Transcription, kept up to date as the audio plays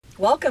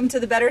Welcome to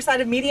the Better Side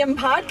of Medium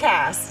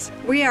podcast.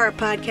 We are a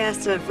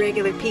podcast of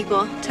regular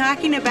people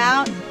talking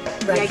about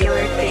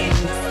regular things.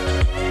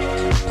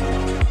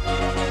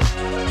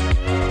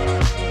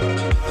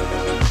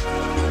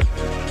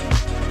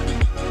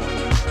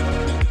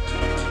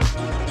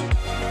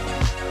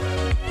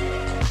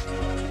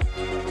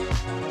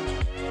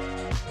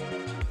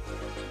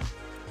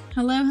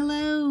 Hello,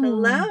 hello.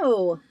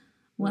 Hello.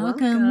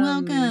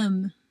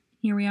 Welcome.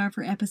 Here we are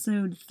for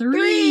episode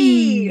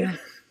 3.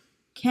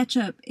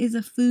 Ketchup is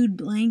a food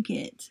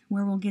blanket,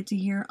 where we'll get to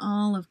hear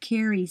all of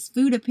Carrie's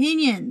food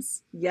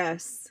opinions.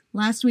 Yes.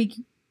 Last week,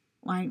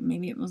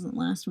 maybe it wasn't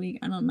last week.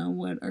 I don't know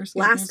what our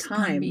schedule's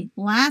gonna be.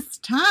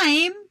 Last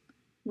time,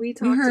 we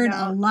heard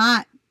a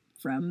lot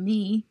from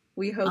me.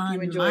 We hope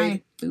you enjoyed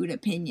my food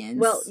opinions.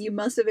 Well, you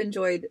must have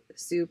enjoyed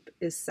Soup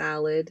is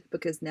Salad,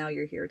 because now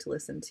you're here to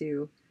listen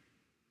to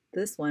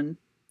this one.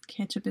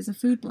 Ketchup is a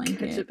food blanket.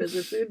 Ketchup is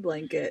a food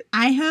blanket.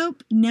 I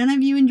hope none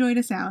of you enjoyed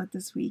a salad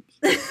this week.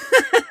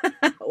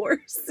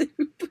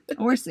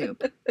 Or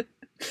soup.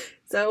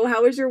 So,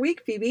 how was your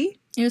week, Phoebe?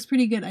 It was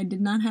pretty good. I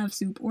did not have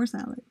soup or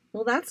salad.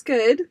 Well, that's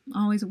good.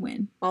 Always a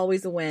win.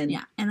 Always a win.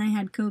 Yeah, and I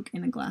had Coke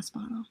in a glass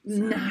bottle. So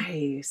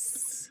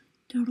nice.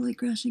 Totally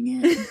crushing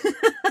it.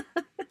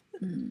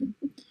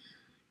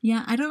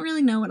 Yeah, I don't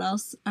really know what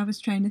else. I was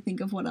trying to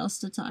think of what else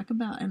to talk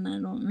about, and I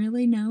don't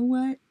really know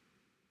what.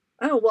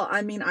 Oh, well,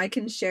 I mean, I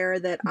can share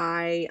that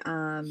I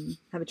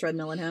have a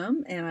treadmill at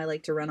home, and I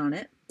like to run on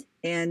it.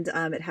 And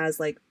it has,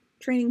 like,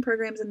 training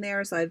programs in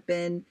there, so I've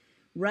been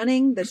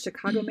running the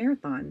Chicago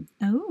Marathon.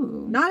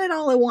 Oh. Not at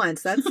all at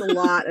once. That's a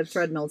lot of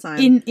treadmill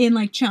time. In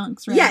like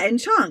chunks, right? Yeah, in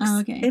chunks.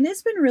 Oh, okay. And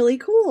it's been really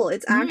cool.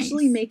 It's Nice.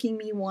 actually making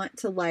me want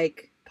to,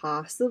 like,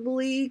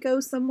 possibly go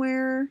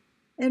somewhere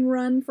and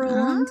run for a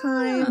long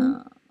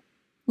time.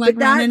 Like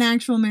run an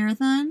actual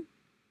marathon?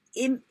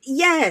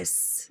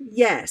 Yes.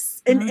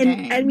 And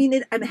I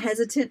mean, I'm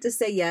hesitant to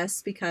say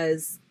yes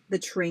because the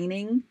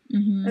training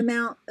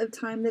amount of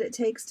time that it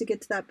takes to get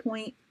to that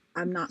point,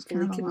 I'm not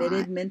fully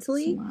committed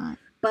mentally.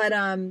 But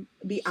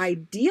the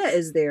idea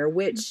is there,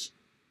 which,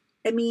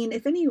 I mean,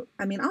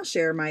 I'll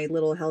share my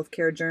little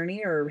healthcare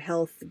journey or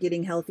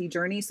getting healthy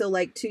journey. So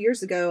like 2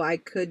 years ago, I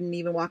couldn't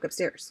even walk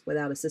upstairs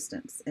without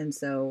assistance. And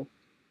so,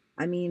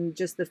 I mean,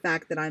 just the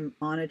fact that I'm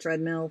on a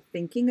treadmill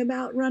thinking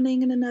about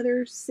running in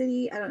another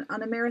city on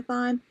a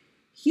marathon,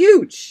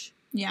 huge.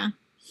 Yeah.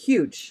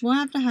 Huge. We'll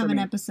have to have an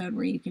episode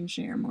where you can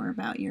share more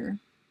about your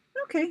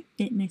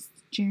fitness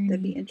journey.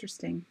 That'd be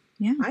interesting.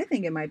 Yeah. I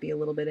think it might be a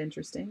little bit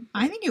interesting.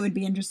 I think it would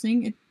be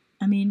interesting.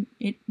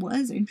 It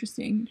was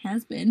interesting. It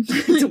has been.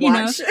 To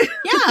watch.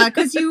 Yeah,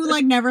 because you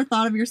like never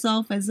thought of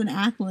yourself as an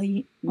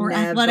athlete or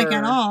athletic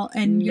at all.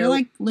 And you're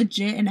like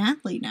legit an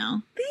athlete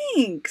now.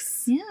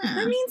 Thanks. Yeah.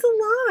 That means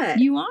a lot.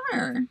 You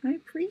are. I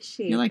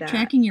appreciate You're like that.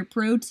 tracking your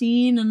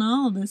protein and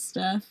all of this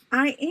stuff.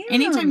 I am.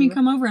 Anytime you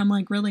come over, I'm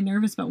like really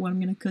nervous about what I'm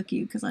going to cook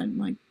you because I'm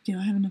like, do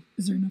I have enough?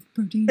 Is there enough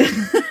protein?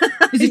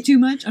 Is it too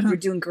much? You're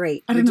doing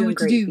great. I don't know what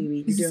to do.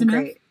 Phoebe. Is You're this doing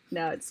enough? great.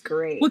 No, it's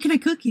great. What can I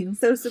cook you?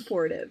 So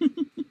supportive.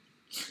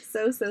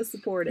 so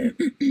supportive.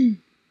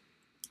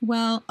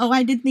 Well,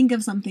 I did think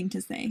of something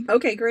to say.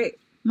 Okay, great.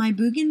 My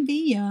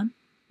bougainvillea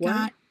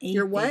got aphids.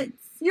 Your what?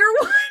 Your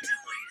what?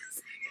 Wait a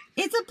second.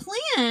 It's a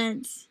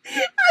plant.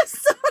 I'm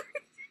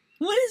sorry.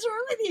 What is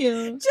wrong with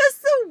you?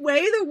 Just the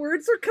way the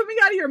words were coming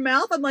out of your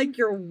mouth, I'm like,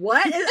 you're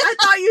what? And I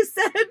thought you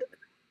said...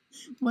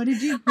 What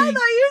did you think? I thought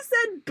you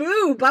said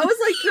boob. I was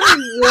like, you're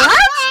what?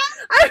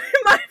 In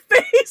my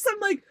face, I'm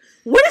like,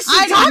 what is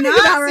she talking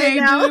about right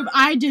now? Boob.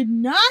 I did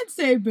not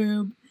say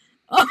boob.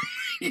 Oh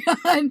my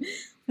god.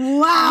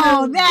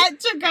 Wow, that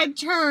took a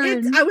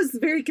turn. I was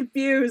very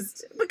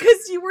confused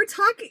because you were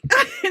talking.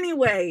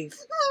 Anyway.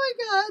 Oh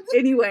my god.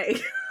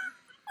 Anyway.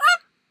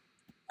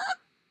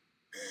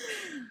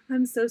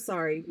 I'm so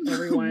sorry,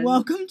 everyone.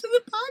 Welcome to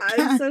the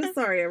podcast. I'm so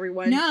sorry,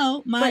 everyone.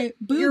 No, my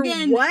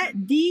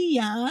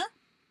bougainvillea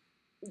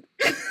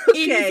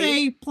is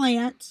a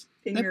plant.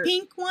 The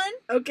pink one.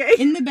 Okay.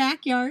 In the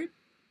backyard.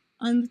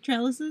 On the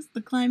trellises,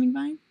 the climbing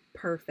vine.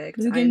 Perfect.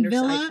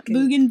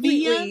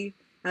 Bougainvillea.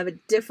 I have a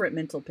different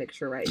mental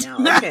picture right now.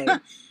 Okay.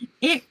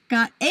 It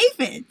got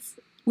aphids,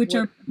 which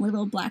are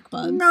little black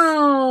bugs.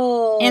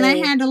 No. And I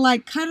had to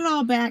like cut it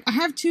all back. I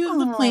have 2 of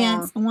the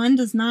plants. One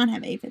does not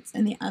have aphids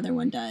and the other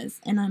one does.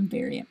 And I'm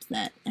very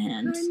upset.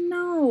 And I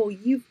know.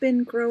 You've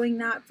been growing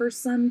that for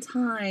some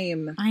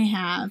time. I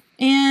have.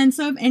 And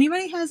so if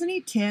anybody has any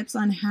tips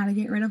on how to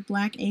get rid of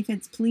black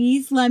aphids,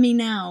 please let me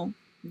know.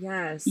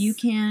 Yes. You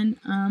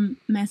can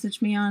message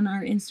me on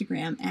our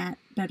Instagram at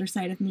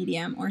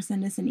bettersideofmedium or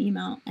send us an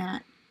email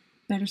at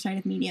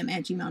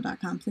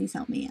bettersideofmedium@gmail.com. Please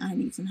help me. I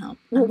need some help.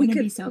 Well, I'm going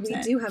to be so upset.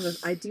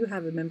 I do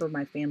have a member of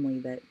my family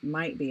that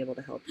might be able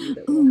to help you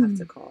that we'll have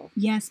to call.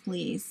 Yes,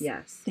 please.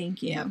 Yes.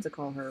 Thank you. You have to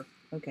call her.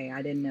 Okay,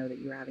 I didn't know that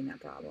you were having that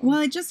problem.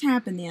 Well, it just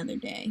happened the other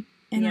day,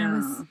 and I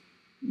was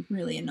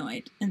really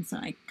annoyed, and so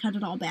I cut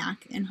it all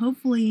back, and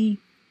hopefully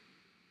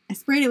I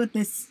sprayed it with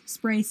this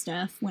spray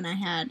stuff when I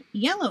had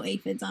yellow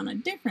aphids on a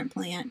different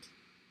plant,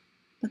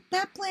 But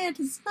that plant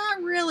has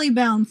not really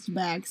bounced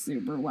back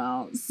super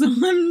well, so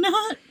I'm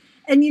not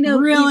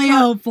really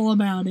hopeful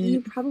about it.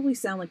 You probably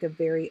sound like a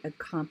very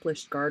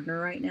accomplished gardener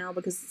right now,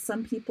 because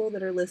some people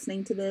that are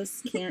listening to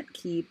this can't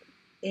keep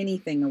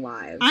anything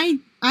alive. I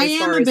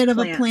am a bit of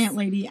a plant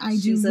lady. I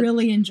do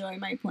really enjoy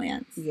my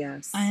plants.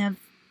 Yes. I have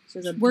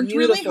worked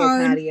really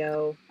hard.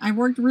 Patio. I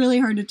worked really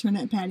hard to turn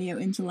that patio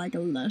into like a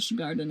lush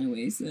garden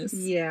oasis.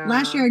 Yeah.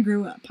 Last year I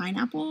grew a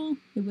pineapple.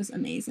 It was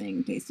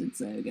amazing. Tasted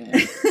so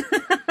good.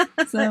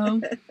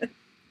 So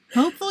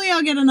hopefully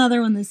I'll get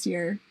another one this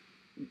year.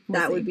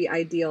 That would be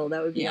ideal.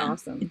 That would be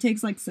awesome. It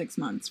takes like 6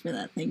 months for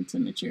that thing to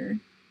mature.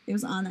 It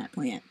was on that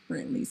plant for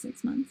at least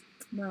 6 months.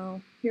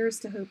 Well, here's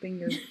to hoping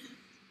your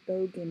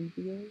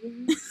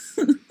bougainvillea.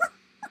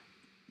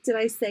 Did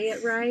I say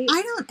it right?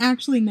 I don't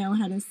actually know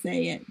how to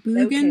say it.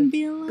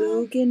 Bougainvillea? Okay.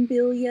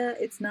 Bougainvillea.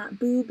 It's not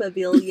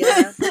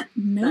boobavillea.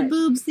 No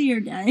boobs here,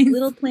 guys.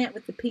 Little plant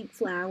with the pink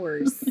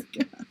flowers. Oh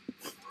my God.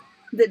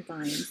 That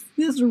vines.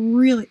 This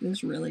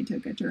really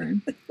took a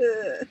turn.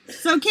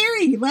 So,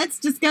 Carrie, let's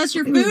discuss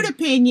your food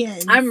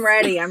opinions. I'm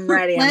ready.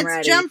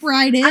 Let's jump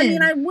right in. I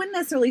mean, I wouldn't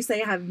necessarily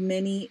say I have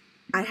many.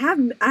 I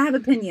have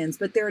opinions,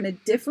 but they're in a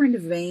different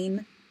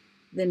vein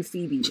than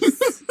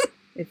Phoebe's.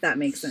 If that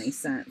makes any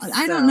sense.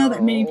 I don't know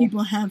that many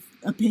people have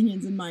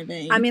opinions in my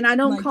vein. I mean, I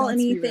don't call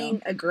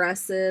anything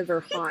aggressive or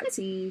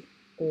haughty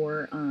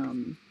or,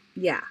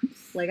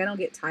 like I don't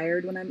get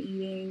tired when I'm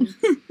eating.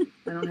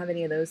 I don't have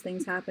any of those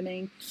things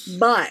happening.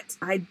 But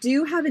I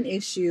do have an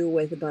issue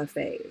with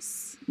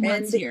buffets.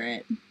 Let's hear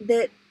it.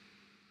 That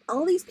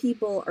all these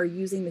people are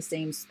using the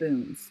same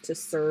spoons to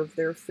serve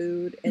their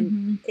food.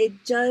 And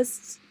it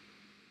just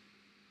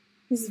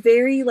is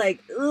very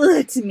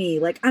to me.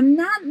 Like, I'm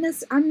not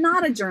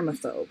a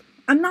germaphobe.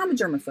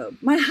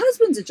 My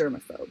husband's a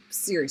germaphobe.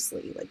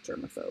 Seriously,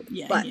 germaphobe.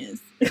 Yeah, but he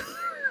is.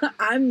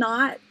 I'm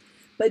not.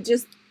 But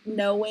just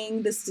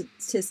knowing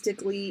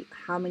statistically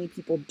how many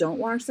people don't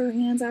wash their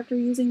hands after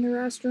using the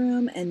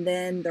restroom, and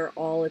then they're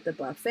all at the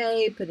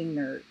buffet putting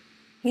their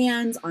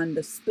hands on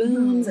the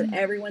spoons, and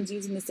everyone's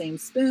using the same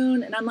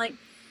spoon. And I'm like,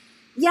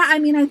 yeah, I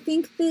mean, I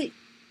think that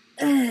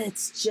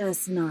it's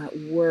just not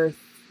worth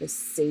the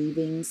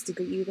savings to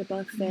go eat a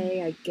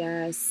buffet, I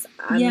guess.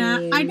 I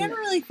mean, I never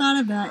really thought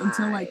of that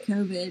until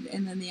COVID,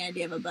 and then the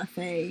idea of a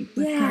buffet.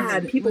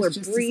 People are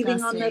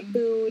breathing on the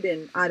food,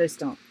 and I just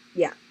don't.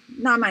 Yeah,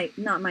 not my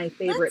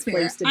favorite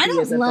place to be as a buffet. I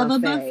don't love a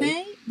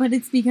buffet, but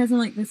it's because I'm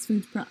like, this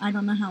food's. I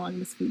don't know how long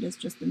this food has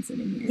just been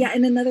sitting here. Yeah,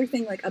 and another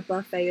thing, a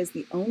buffet is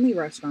the only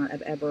restaurant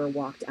I've ever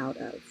walked out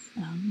of.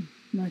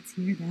 Let's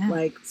hear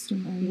that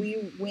story.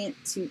 We went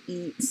to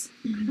eat,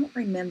 I don't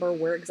remember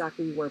where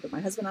exactly we were, but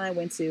my husband and I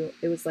went to,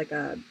 it was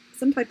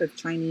some type of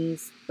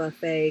Chinese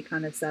buffet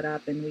kind of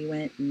setup, and we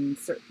went and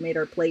made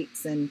our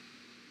plates, and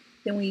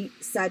then we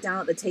sat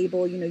down at the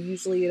table.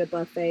 Usually at a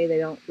buffet, they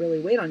don't really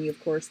wait on you,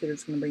 of course, they're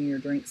just going to bring you your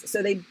drinks.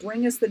 So they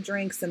bring us the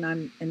drinks,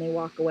 and they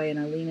walk away, and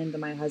I lean into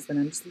my husband.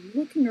 I'm just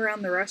looking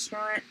around the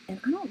restaurant,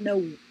 and I don't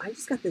know, I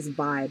just got this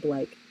vibe,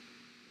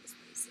 this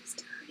place is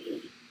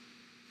dirty.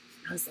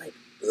 I was like,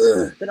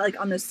 ugh. But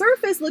on the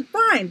surface looked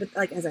fine, but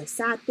as I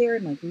sat there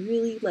and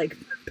really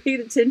paid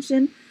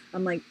attention,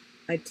 I'm like,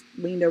 I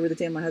leaned over the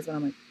table to my husband,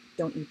 I'm like,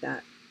 don't eat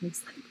that. And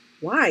he's like,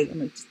 why? I'm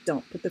like, just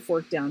don't, put the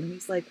fork down. And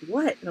he's like,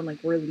 what? And I'm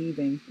like, we're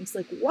leaving. He's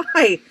like, why?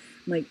 I'm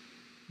like,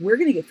 we're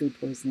gonna get food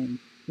poisoning,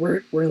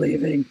 we're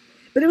leaving.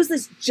 But it was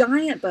this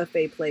giant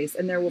buffet place,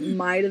 and there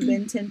might have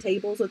been 10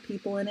 tables with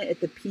people in it at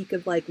the peak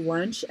of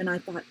lunch, and I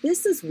thought,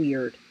 this is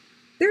weird,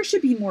 there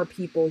should be more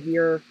people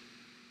here,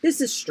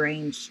 this is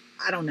strange.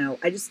 I don't know.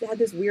 I just had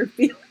this weird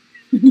feeling.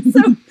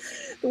 So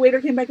the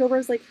waiter came back over. I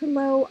was like,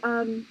 hello.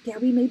 Yeah,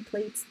 we made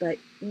plates, but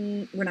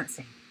we're not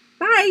staying.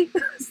 Bye.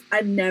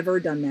 I've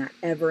never done that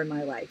ever in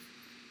my life.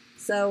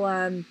 So,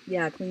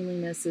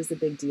 cleanliness is a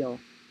big deal.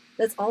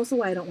 That's also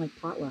why I don't like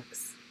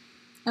potlucks.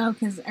 Oh,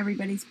 because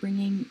everybody's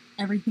bringing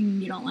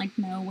everything you don't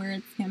know where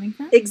it's coming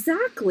from?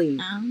 Exactly.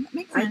 That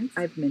makes sense.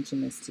 I've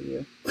mentioned this to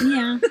you.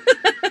 Yeah.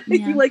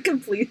 You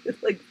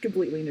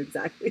completely knew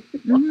exactly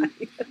why.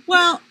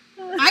 Well,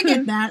 I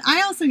get that.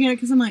 I also get it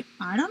because I'm like,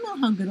 I don't know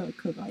how good of a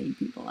cook all you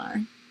people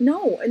are.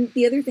 No, and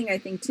the other thing I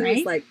think too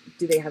is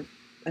do they have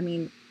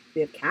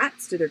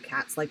cats? Do their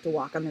cats like to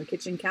walk on their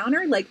kitchen counter?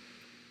 I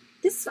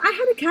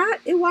had a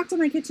cat, it walked on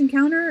my kitchen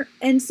counter,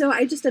 and so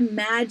I just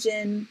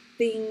imagine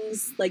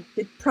things that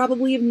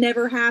probably have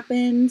never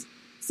happened.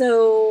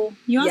 So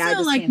you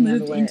also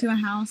moved into a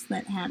house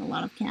that had a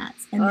lot of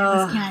cats, and there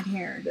was cat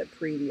hair. The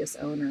previous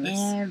owners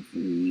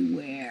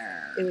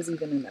everywhere. It was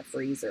even in the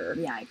freezer.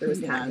 Yeah, there was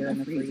cat hair in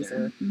the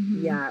freezer.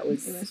 Mm-hmm. Yeah, it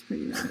was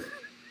pretty rough.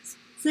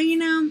 So you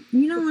don't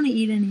want to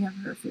eat any of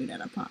her food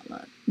at a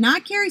potluck.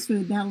 Not Carrie's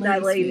food.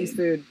 That lady's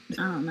food. I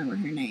don't remember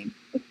her name,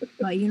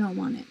 but you don't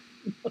want it.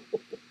 No.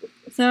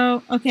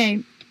 So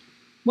okay.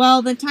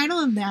 Well, the title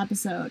of the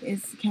episode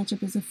is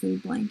Ketchup is a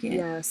Food Blanket.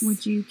 Yes.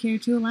 Would you care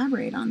to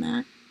elaborate on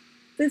that?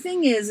 The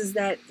thing is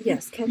that,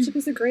 yes, ketchup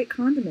is a great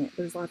condiment.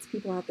 There's lots of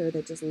people out there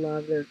that just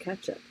love their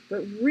ketchup.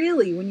 But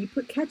really, when you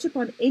put ketchup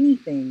on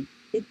anything,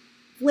 it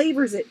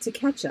flavors it to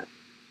ketchup.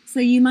 So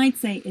you might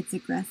say it's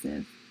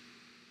aggressive.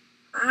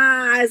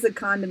 As a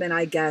condiment,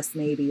 I guess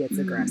maybe it's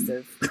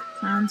aggressive.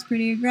 Sounds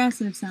pretty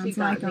aggressive. Sounds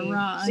like a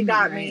raw onion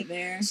right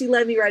there. She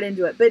led me right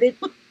into it. But it,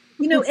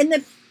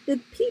 and the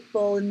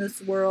people in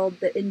this world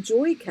that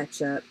enjoy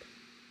ketchup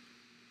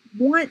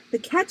want the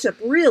ketchup,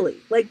 really.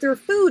 Like, their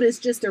food is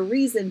just a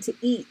reason to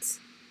eat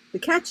the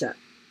ketchup.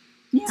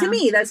 Yeah. To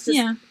me, that's just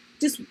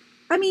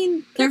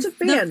ketchup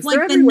fans,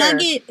 they're everywhere. The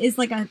nugget is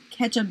like a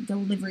ketchup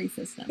delivery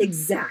system.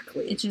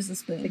 Exactly. It's just a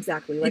spoon.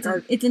 Exactly. Like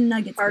it's a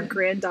nugget spoon. Our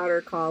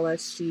granddaughter, Kala,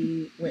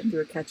 she went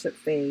through a ketchup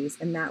phase,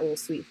 and that little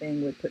sweet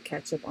thing would put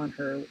ketchup on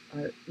her.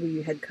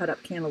 We had cut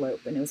up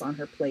cantaloupe, and it was on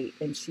her plate,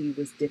 and she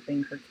was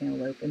dipping her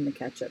cantaloupe in the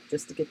ketchup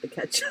just to get the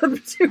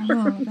ketchup to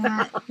her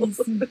mouth. That is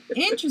an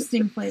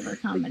interesting flavor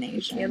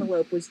combination. The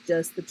cantaloupe was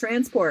just the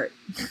transport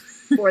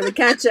for the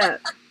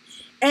ketchup.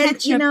 And,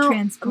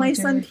 transporter. My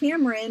son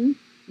Cameron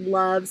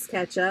loves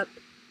ketchup.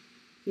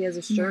 He has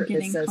a shirt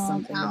that says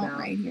something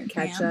about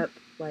ketchup.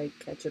 Like,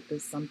 ketchup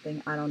is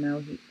something, I don't know.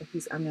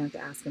 I'm gonna have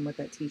to ask him what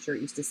that t-shirt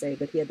used to say,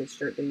 but he had this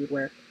shirt that he would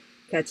wear.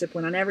 Ketchup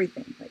went on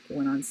everything. Like, it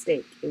went on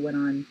steak. It went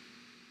on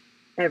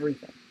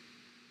everything.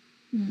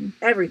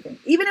 Everything.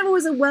 Even if it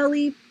was a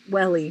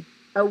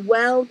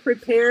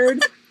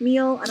well-prepared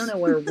meal. I don't know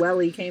where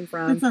welly came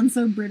from. That sounds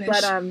so British.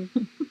 But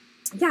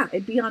yeah,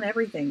 it'd be on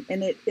everything,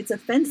 and it's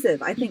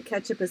offensive. I think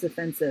ketchup is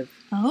offensive.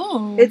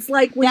 Oh, it's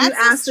like when you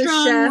ask the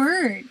chef.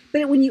 Word.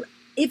 But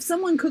if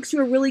someone cooks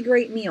you a really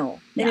great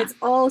meal and it's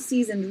all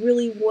seasoned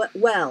really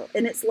well,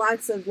 and it's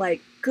lots of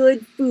like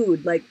good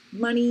food, like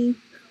money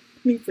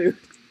food.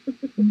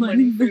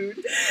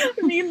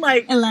 I mean,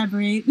 like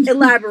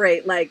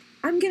elaborate. Like,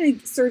 I'm gonna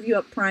serve you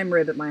up prime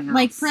rib at my house.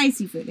 Like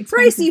pricey food.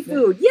 Pricey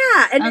food.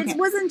 Yeah, and it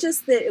wasn't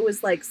just that it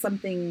was like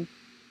something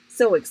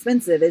so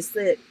expensive. It's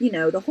that,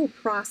 the whole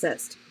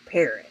process to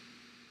prepare it.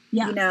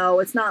 Yeah.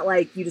 It's not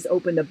like you just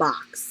opened a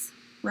box.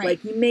 Right.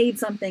 Like, you made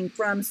something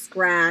from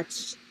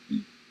scratch,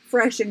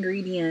 fresh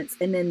ingredients,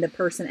 and then the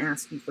person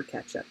asked you for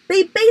ketchup.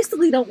 They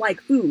basically don't like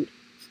food.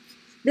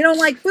 They don't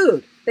like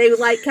food. They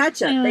like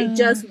ketchup. They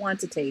just want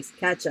to taste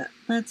ketchup.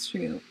 That's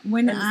true.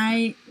 When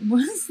I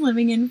was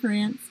living in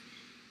France,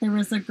 there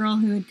was a girl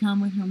who had come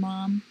with her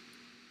mom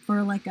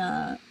for like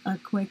a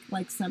quick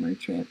like summer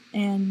trip,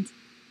 and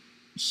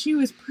she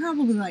was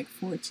probably like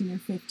 14 or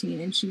 15,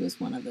 and she was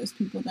one of those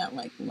people that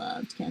like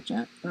loved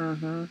ketchup.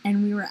 Uh-huh.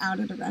 And we were out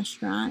at a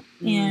restaurant,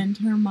 and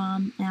her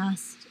mom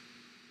asked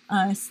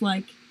us,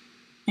 like,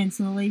 and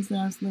so the ladies that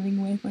I was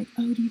living with, like,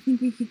 oh, do you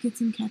think we could get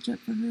some ketchup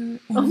for her? And,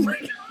 oh my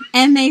God.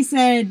 And they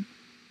said,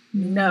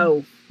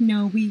 no,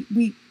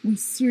 we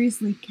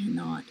seriously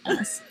cannot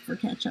ask for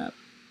ketchup.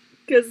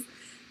 Because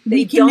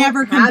we can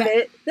never have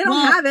it. They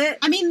don't have it.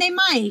 I mean, they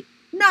might.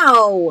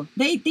 No.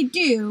 They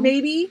do.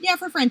 Maybe? Yeah,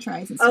 for french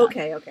fries and stuff.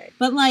 Okay.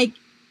 But, like,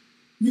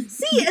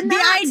 see, and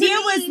the idea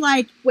was,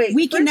 like,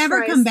 we can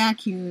never come back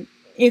here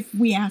if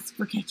we ask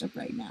for ketchup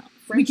right now.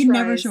 We can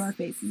never show our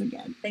faces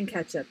again. And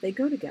ketchup, they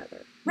go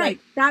together. Right. Like,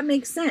 that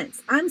makes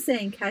sense. I'm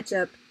saying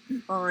ketchup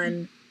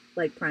on,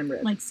 like, prime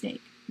rib. Like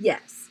steak.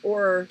 Yes.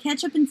 Or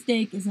ketchup and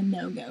steak is a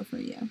no-go for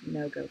you.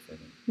 No-go for me.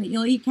 But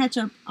you'll eat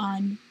ketchup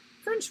on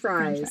French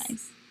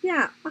fries.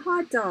 Yeah, a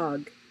hot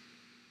dog.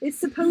 It's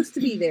supposed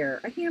to be there.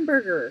 A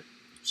hamburger.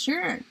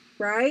 Sure.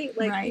 Right?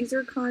 Like, these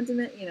are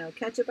condiment,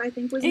 ketchup, I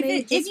think, was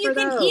made just for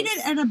those. If you can eat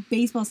it at a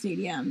baseball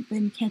stadium,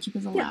 then ketchup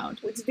is allowed.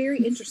 Yeah, it's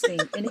very interesting.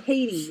 In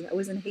Haiti, I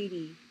was in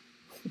Haiti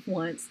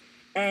once,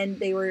 and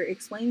they were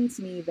explaining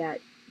to me that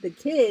the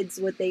kids,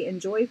 what they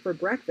enjoy for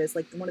breakfast,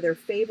 like one of their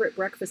favorite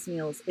breakfast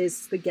meals, is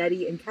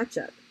spaghetti and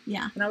ketchup.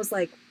 Yeah. And I was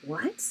like,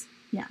 what?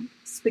 Yeah.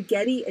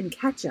 Spaghetti and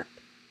ketchup.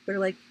 They're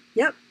like,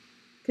 yep.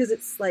 Because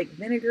it's like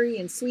vinegary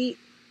and sweet.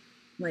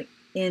 I'm like,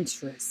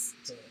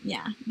 interesting.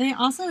 Yeah. They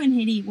also in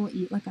Haiti will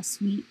eat like a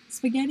sweet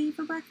spaghetti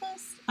for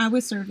breakfast. I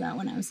was served that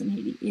when I was in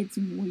Haiti. It's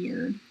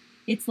weird.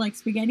 It's like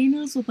spaghetti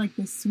noodles with like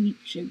this sweet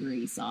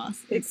sugary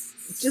sauce.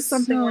 It's just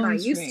something we're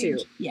not used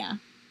to. Yeah.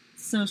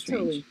 So strange.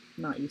 Totally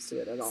not used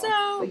to it at all.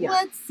 So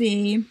let's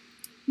see.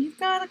 You've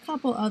got a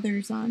couple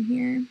others on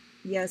here.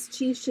 Yes,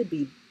 cheese should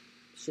be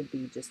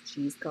just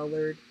cheese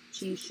colored.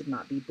 Cheese should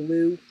not be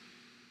blue.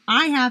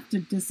 I have to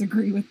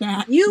disagree with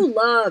that. You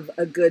love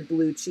a good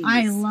blue cheese.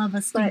 I love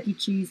a stinky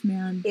cheese,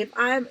 man.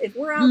 If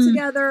we're out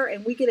together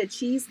and we get a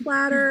cheese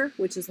platter,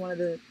 which is one of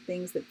the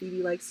things that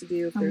Phoebe likes to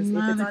do, if it's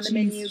on the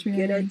menu,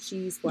 get a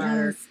cheese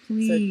platter. Yes,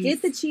 please. So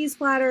get the cheese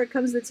platter. It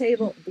comes to the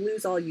table.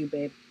 Blue's all you,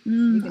 babe.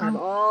 You can have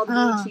all the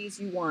blue cheese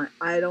you want.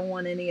 I don't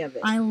want any of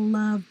it. I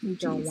love blue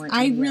cheese. Don't want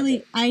any of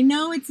it. I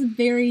know it's a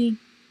very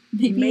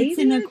maybe it's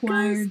an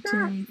acquired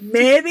taste.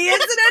 Maybe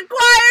it's an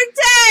acquired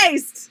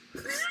taste.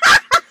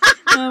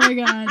 Oh my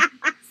God.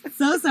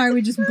 So sorry,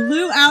 we just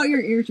blew out your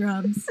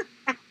eardrums.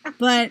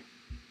 But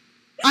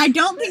I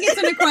don't think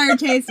it's an acquired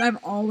taste. I've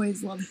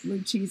always loved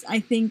blue cheese. I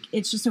think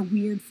it's just a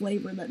weird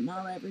flavor that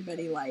not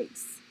everybody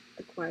likes.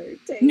 Acquired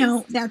taste.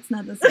 No, that's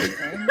not the same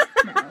thing.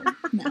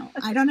 No.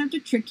 I don't have to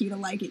trick you to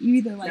like it. You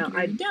either like it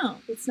or you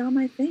don't. It's not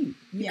my thing.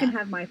 You can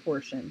have my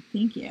portion.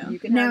 Thank you. You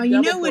can now, have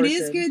you know double what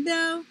portion. is good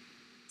though?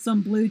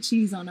 Some blue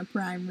cheese on a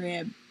prime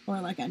rib. or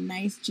like a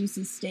nice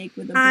juicy steak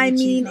with a blue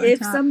cheese on if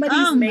top.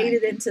 somebody's made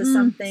it into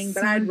something,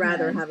 but so I'd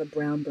rather good. have a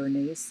brown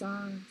béarnaise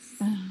sauce.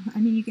 I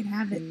mean, you could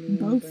have it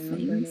both brown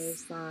things.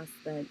 Béarnaise sauce,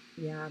 but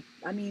yeah,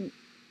 I mean,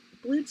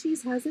 blue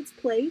cheese has its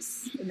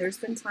place, and there's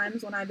been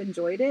times when I've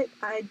enjoyed it.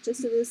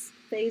 Just at this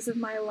phase of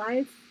my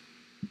life,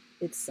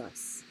 it's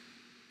sus.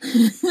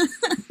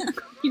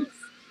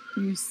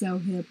 You're so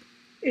hip.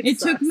 It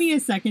took me a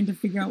second to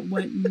figure out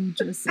what you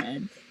just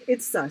said.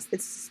 It's sus.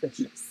 It's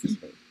suspicious.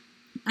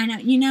 I know.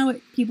 You know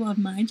what people of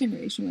my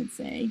generation would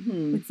say?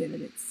 Would say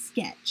that it's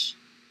sketch.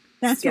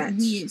 That's what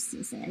we used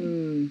to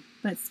say.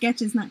 But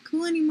sketch is not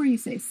cool anymore. You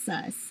say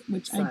sus,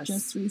 which I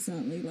just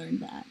recently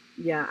learned that.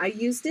 Yeah, I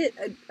used it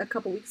a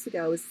couple weeks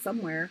ago. I was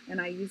somewhere, and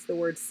I used the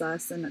word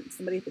sus, and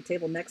somebody at the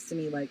table next to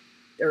me,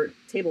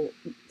 table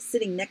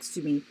sitting next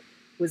to me,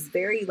 was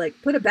very,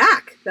 put it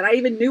back, that I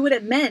even knew what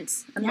it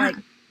meant. I'm like,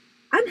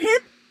 I'm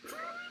hip.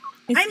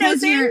 I know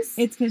things.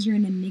 It's because you're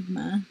an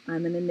enigma.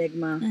 I'm an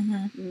enigma.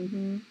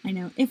 I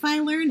know. If I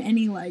learn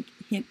any,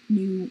 hip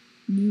new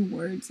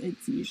words,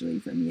 it's usually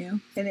from you.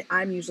 And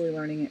I'm usually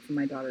learning it from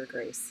my daughter,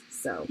 Grace.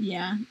 So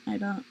yeah, I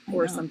don't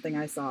something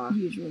I saw.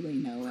 Usually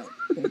know what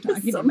they're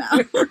talking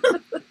about.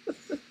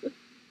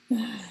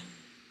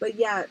 But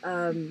yeah,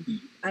 I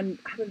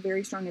have a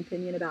very strong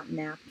opinion about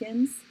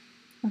napkins.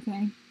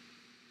 Okay.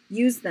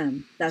 Use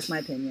them. That's my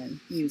opinion.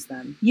 Use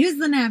them. Use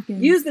the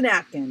napkins. Use the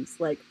napkins.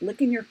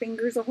 Licking your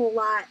fingers a whole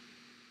lot.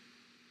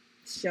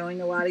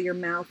 Showing a lot of your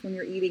mouth when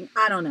you're eating.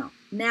 I don't know.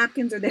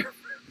 Napkins are there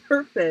for a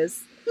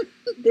purpose.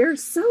 They're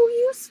so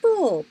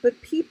useful.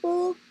 But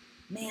people,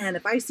 man,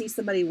 if I see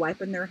somebody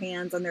wiping their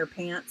hands on their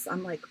pants,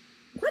 I'm like,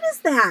 what is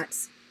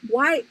that?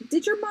 Why?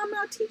 Did your mom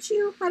not teach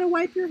you how to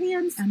wipe your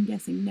hands? I'm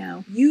guessing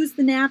no. Use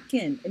the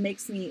napkin. It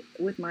makes me,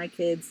 with my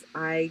kids,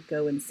 I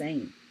go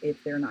insane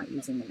if they're not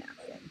using the napkin.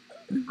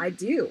 I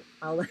do.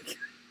 I'll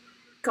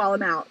call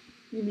them out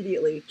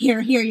immediately.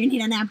 Here, you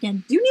need a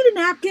napkin. Do you need a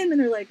napkin?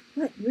 And they're like,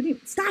 what?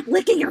 Stop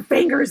licking your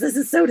fingers. This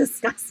is so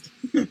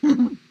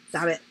disgusting.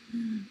 Stop it.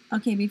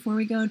 Okay, before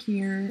we go to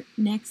your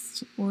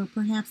next or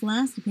perhaps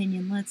last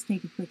opinion, let's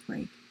take a quick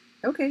break.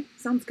 Okay,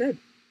 sounds good.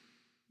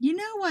 You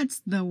know what's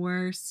the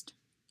worst?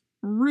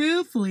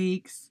 Roof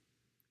leaks.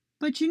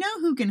 But you know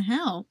who can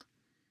help?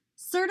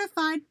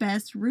 Certified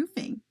Best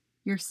Roofing,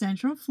 your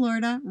Central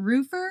Florida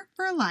roofer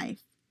for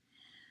life.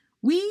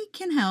 We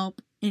can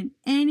help in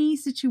any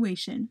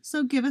situation,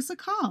 so give us a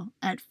call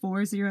at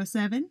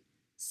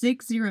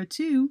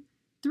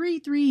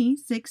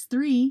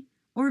 407-602-3363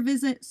 or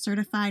visit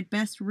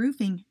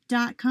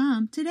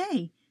CertifiedBestRoofing.com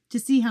today to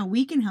see how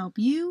we can help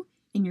you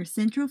in your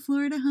Central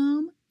Florida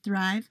home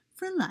thrive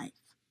for life.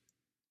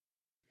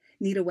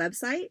 Need a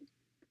website?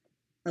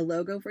 A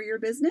logo for your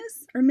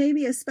business? Or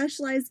maybe a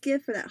specialized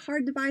gift for that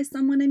hard-to-buy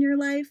someone in your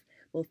life?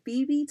 Well,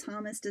 Phoebe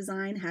Thomas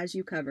Design has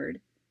you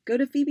covered. Go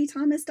to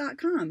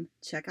PhoebeThomas.com,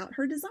 check out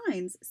her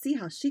designs, see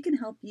how she can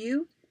help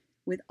you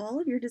with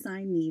all of your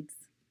design needs.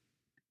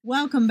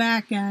 Welcome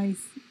back, guys.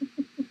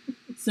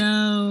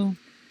 So,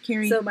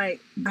 Carrie, I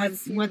have a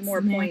few more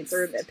next? Points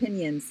or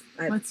opinions.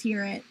 Let's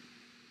hear it.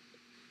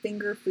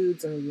 Finger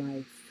foods are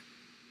life.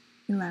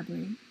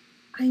 Elaborate.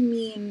 I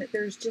mean,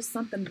 there's just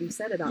something to be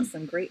said about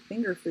some great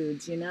finger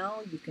foods, you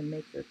know? You can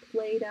make your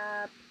plate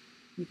up.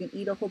 You can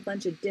eat a whole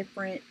bunch of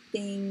different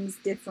things,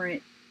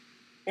 different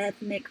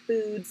ethnic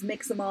foods,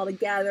 mix them all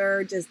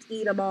together, just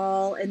eat them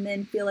all, and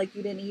then feel like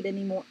you didn't eat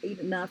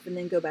enough, and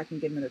then go back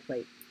and get another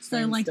plate. So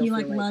you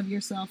love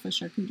yourself a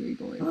charcuterie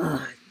board.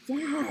 Oh,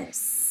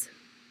 yes.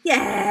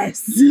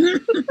 Yes.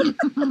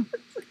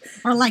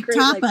 Or like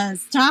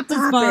tapas.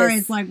 Tapas bar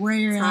is like where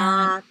you're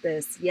at.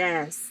 Tapas,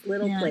 yes.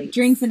 Little plates.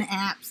 Drinks and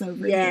apps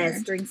over here.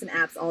 Yes, drinks and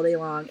apps all day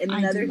long. And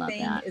another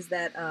thing is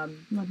that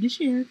love to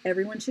share.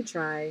 Everyone should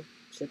try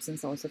chips and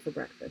salsa for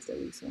breakfast at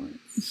least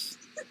once.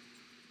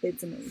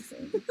 It's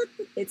amazing.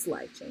 It's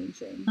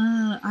life-changing.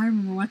 I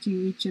remember watching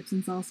you eat chips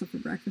and salsa for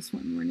breakfast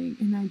one morning,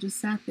 and I just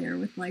sat there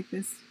with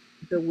this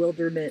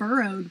bewilderment,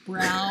 furrowed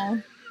brow.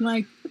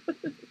 And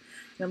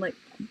I'm like,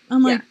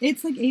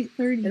 it's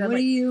 8:30. What are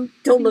you?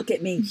 Don't look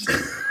at me.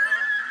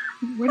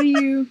 What are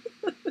you?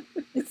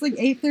 It's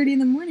 8:30 in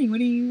the morning. What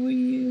are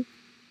you?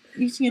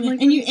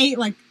 And you ate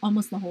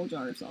almost the whole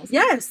jar of salsa.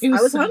 Yes,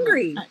 I was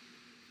hungry.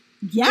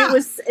 Yeah.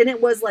 It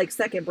was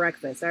second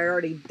breakfast. I had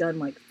already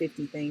done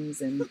 50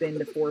 things and been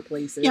to 4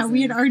 places. Yeah,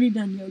 we had already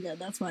done yoga.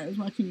 That's why I was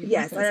watching you.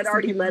 Yes, I had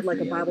already led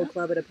a Bible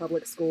club at a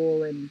public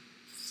school and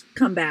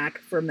come back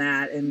from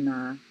that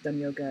and done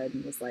yoga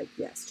and was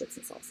yes, chips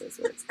and salsa is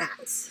where it's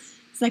at.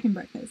 Second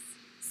breakfast.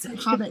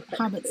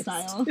 Hobbit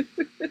style.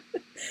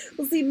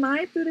 Well, see,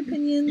 my food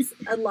opinions,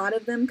 a lot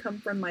of them come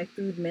from my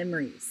food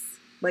memories.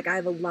 I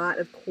have a lot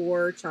of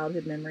core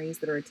childhood memories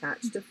that are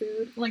attached to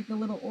food. Like the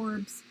little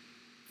orbs.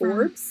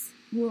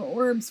 Little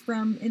orbs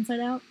from Inside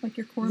Out,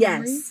 your core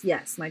memories?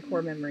 Yes, my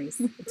core memories.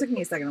 It took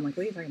me a second. I'm like,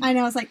 what are you talking about? I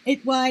know, it's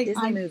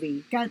Disney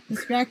movie. Got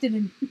distracted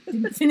and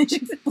didn't finish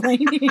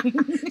explaining.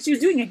 She was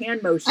doing a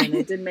hand motion.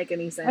 It didn't make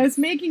any sense. I was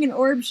making an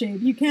orb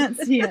shape. You can't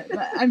see it,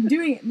 but I'm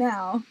doing it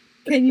now.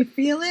 Can you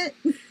feel it?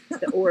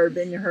 The orb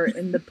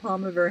in the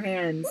palm of her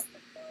hands.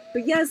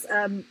 But yes,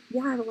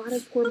 yeah, I have a lot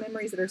of core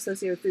memories that are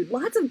associated with food.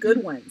 Lots of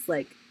good ones,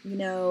 like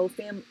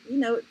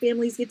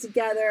families get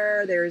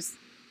together. There's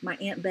my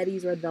Aunt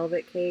Betty's red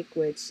velvet cake,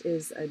 which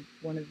is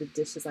one of the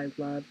dishes I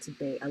love to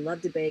bake. I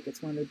love to bake.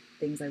 It's one of the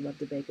things I love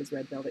to bake is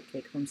red velvet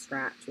cake from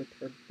scratch with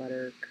her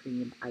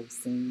buttercream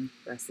icing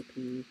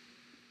recipe.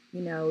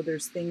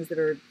 There's things that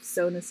are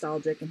so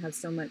nostalgic and have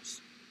so much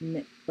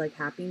like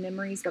happy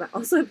memories, but I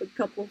also have a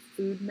couple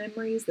food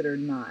memories that are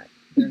not.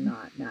 They're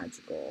not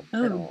magical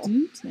at all.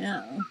 Do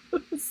tell.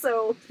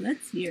 So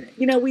let's hear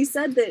it. We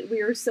said that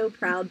we were so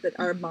proud that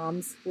our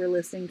moms were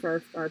listening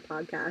to our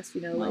podcast.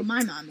 Well,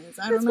 my mom is.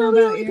 I don't know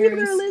about yours. That's the only people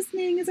that are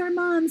listening is our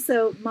mom.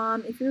 So,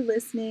 Mom, if you're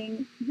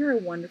listening, you're a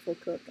wonderful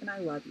cook, and I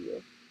love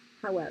you.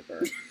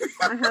 However,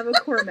 I have a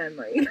core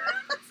memory.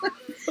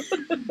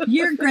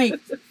 You're great,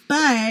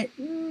 but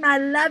I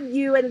love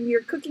you, and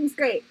your cooking's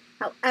great.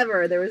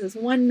 However, there was this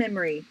one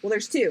memory. Well,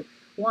 there's two.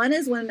 One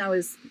is when I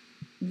was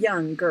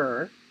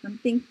younger. I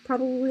think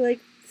probably like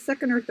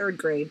 2nd or 3rd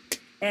grade.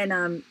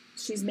 And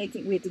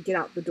we had to get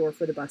out the door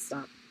for the bus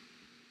stop.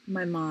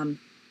 My mom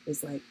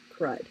is like,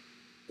 crud,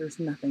 there's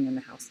nothing in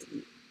the house to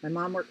eat. My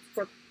mom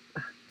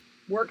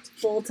worked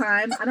full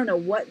time. I don't know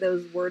what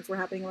those words were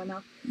happening in my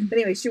mouth. But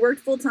anyway, she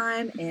worked full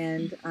time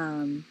and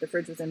the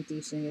fridge was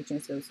empty. She didn't get a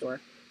chance to go to the store.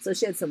 So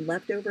she had some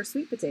leftover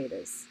sweet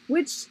potatoes,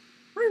 which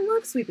I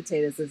love sweet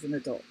potatoes as an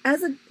adult.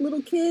 As a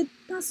little kid,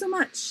 not so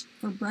much.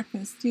 For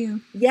breakfast, too.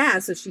 Yeah,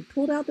 so she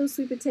pulled out those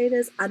sweet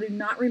potatoes. I do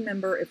not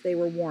remember if they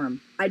were warm.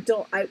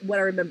 What I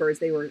remember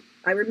is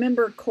I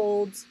remember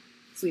cold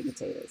sweet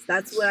potatoes.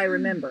 That's what I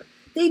remember.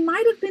 They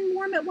might have been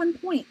warm at one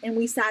point, and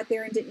we sat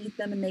there and didn't eat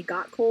them, and they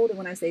got cold. And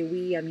when I say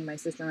we, I mean my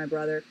sister and my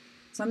brother.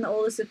 So I'm the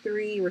oldest of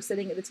 3. We're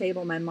sitting at the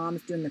table. My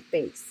mom's doing the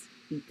face.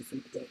 Eat the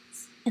sweet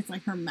potatoes. It's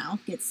like her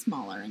mouth gets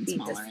smaller and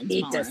smaller and smaller.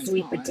 Eat the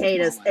sweet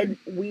potatoes. And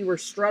we were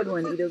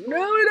struggling to eat those. No,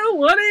 we don't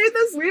want to eat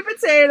the sweet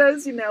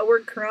potatoes.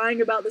 We're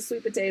crying about the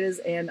sweet potatoes.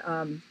 And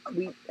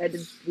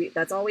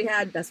that's all we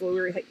had. That's what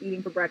we were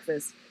eating for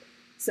breakfast.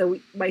 So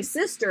my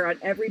sister on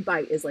every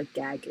bite is like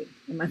gagging.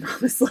 And my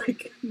mom is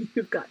like,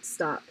 you've got to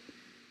stop.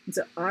 And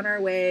so on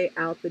our way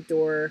out the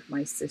door,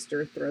 my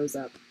sister throws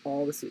up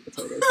all the sweet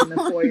potatoes in the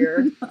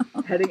foyer,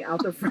 heading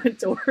out the front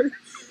door.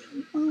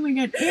 Oh my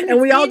God.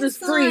 And we all just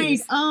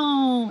freeze.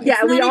 Oh.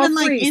 Yeah, we all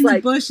freeze. In the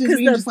bushes,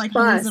 we just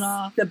hose it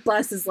off. The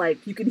bus is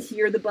like, you can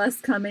hear the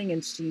bus coming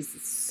and she's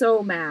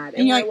so mad.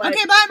 And you're like,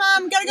 okay, bye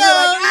Mom, gotta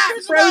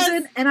go.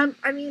 Frozen.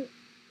 And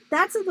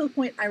that's at the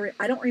point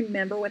I don't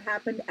remember what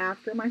happened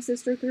after my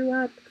sister threw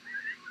up,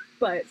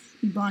 but.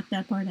 You blocked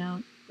that part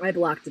out. I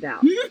blocked it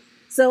out.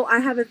 So I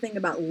have a thing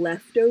about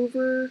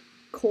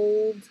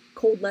cold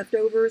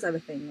leftovers. I have a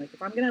thing. Like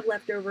if I'm going to have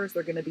leftovers,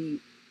 they're going to be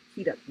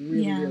heat up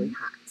really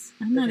hot.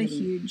 I'm not a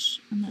huge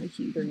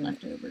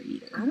leftover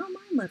eater. I don't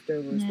mind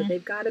leftovers, but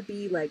they've got to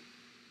be like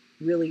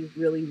really,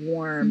 really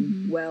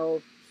warm,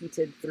 well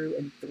heated through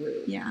and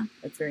through. Yeah.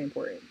 That's very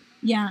important.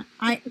 Yeah.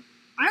 I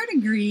would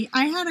agree.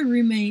 I had a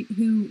roommate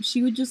who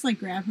she would just like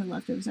grab her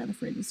leftovers out of the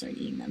fridge and start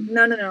eating them.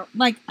 No.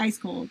 Like ice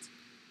cold.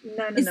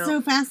 No. It's so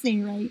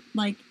fascinating, right?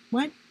 Like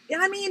what?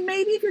 I mean,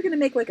 maybe if you're going to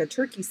make like a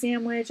turkey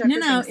sandwich.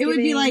 No, it would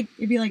be like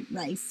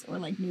rice or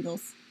like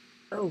noodles.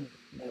 Oh,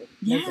 no.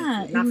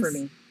 Yeah. Not for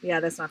me. Yeah,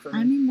 that's not for me.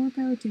 I mean, more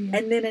power to you.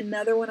 And then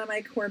another one of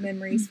my core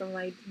memories from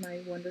my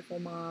wonderful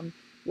mom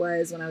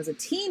was when I was a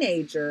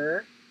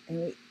teenager and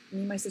me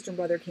and my sister and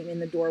brother came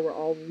in the door. We're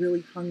all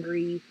really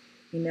hungry,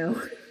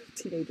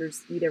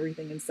 teenagers eat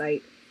everything in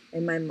sight.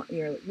 And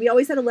we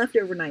always had a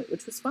leftover night,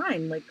 which was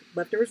fine. Like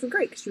leftovers were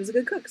great because she was a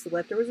good cook. So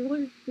leftovers were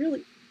really,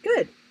 really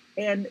good.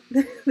 And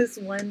this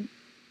one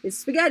is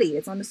spaghetti.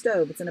 It's on the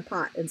stove. It's in a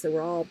pot. And so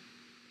we're all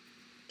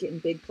getting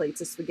big plates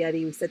of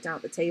spaghetti. We sit down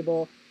at the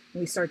table and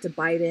we start to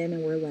bite in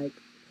and we're like,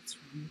 what's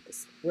wrong with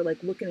this? We're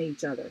like looking at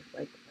each other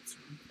like, what's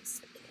wrong with the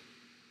spaghetti?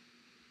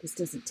 This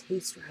doesn't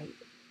taste right.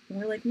 And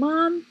we're like,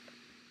 Mom,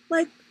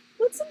 like,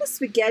 what's in the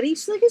spaghetti?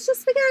 She's like, it's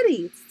just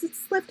spaghetti.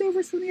 It's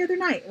leftovers from the other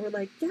night. And we're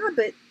like, yeah,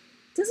 but it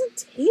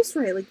doesn't taste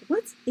right. Like,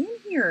 what's in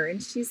here?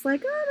 And she's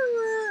like, I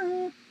don't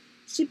know.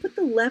 She put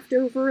the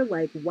leftover,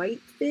 like,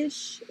 white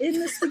fish in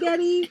the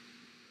spaghetti.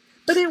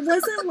 But it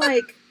wasn't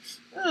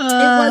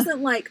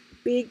like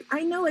big.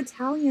 I know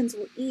Italians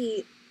will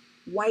eat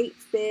white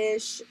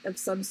fish of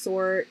some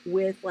sort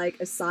with, like,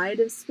 a side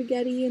of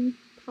spaghetti and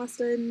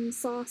pasta and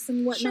sauce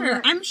and whatnot.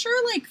 Sure. I'm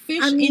sure, like,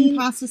 fish in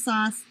pasta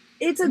sauce.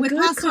 It's a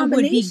good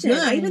combination.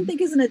 I even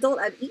think as an adult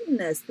I've eaten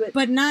this, but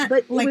like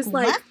it was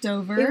like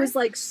leftover. It was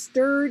like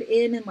stirred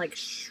in and like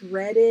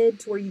shredded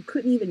to where you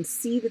couldn't even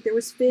see that there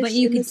was fish. But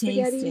you in could the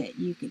spaghetti. taste it.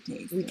 You could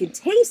taste it. We could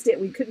taste it.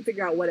 We couldn't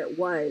figure out what it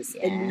was,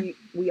 yeah. and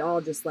we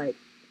all just like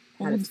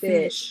had Old a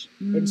fish.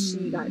 And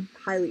she got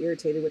highly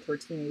irritated with her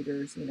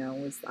teenagers.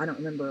 I don't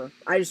remember.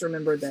 I just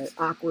remember the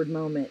awkward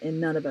moment, and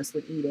none of us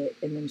would eat it.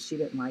 And then she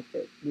didn't like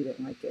it. We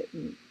didn't like it.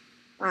 And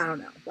I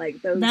don't know.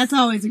 Like those. That's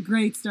always a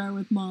great start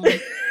with Mom.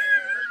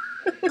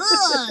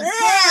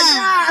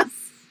 Yes!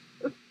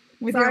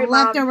 With your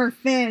leftover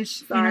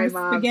fish Sorry, in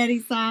her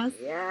spaghetti sauce.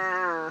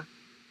 Yeah.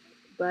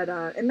 But,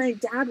 and my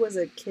dad was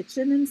a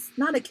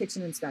not a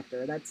kitchen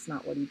inspector. That's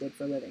not what he did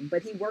for a living.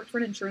 But he worked for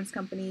an insurance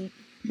company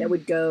that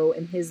would go,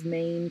 and his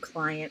main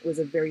client was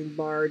a very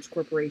large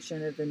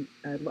corporation of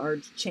a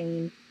large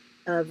chain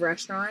of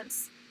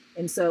restaurants.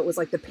 And so it was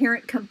like the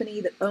parent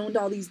company that owned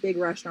all these big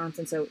restaurants.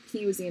 And so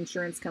he was the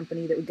insurance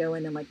company that would go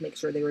in and like make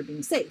sure they were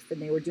being safe and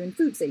they were doing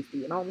food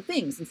safety and all the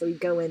things. And so he'd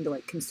go in to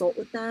like consult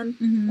with them.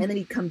 And then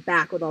he'd come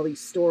back with all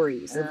these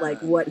stories of like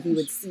what he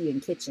would see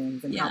in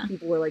kitchens and how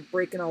people were like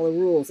breaking all the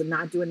rules and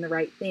not doing the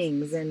right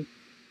things. And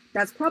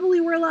that's probably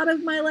where a lot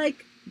of my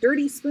like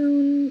dirty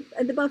spoon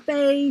at the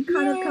buffet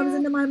kind of comes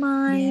into my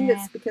mind.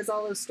 It's because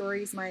all those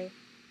stories my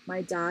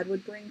dad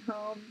would bring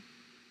home.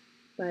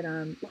 But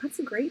lots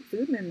of great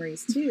food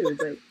memories too.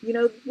 But you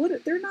know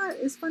what? They're not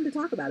as fun to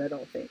talk about, I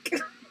don't think.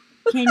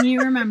 Can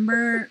you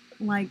remember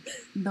like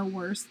the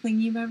worst thing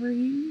you've ever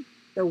eaten?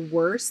 The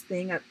worst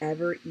thing I've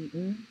ever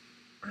eaten?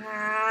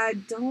 I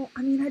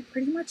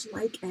pretty much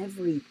like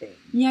everything.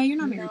 Yeah, you're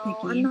not very picky.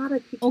 I'm not a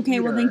picky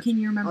eater. Well then can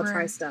you remember? I'll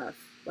try stuff.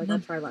 I'll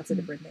try lots of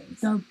different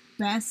things. The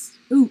best,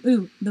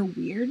 the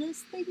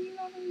weirdest thing you've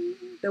ever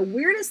eaten? The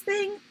weirdest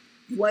thing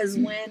was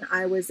when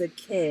I was a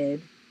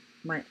kid,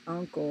 my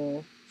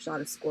uncle shot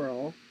a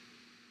squirrel.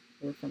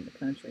 We're from the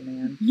country,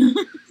 man.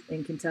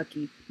 In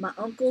Kentucky. My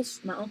uncle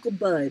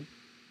Bud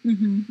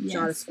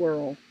shot a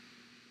squirrel.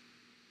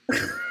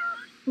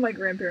 My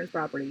grandparents'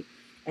 property.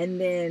 And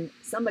then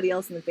somebody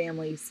else in the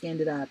family skinned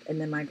it up, and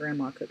then my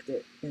grandma cooked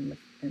it in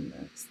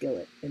the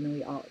skillet, and then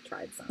we all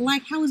tried some.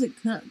 Like, how was it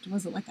cooked?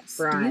 Was it like a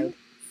fried?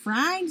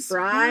 Fried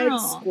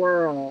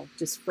Squirrel.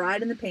 Just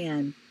fried in the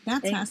pan.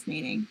 That's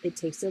fascinating. It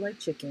tasted like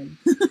chicken.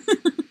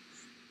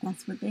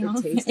 That's what they all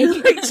say.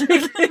 Like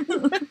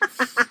chicken.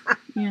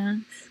 Yeah.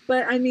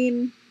 But I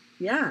mean,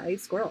 I ate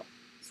squirrel.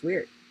 It's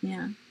weird.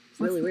 Yeah. It's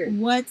really weird.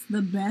 What's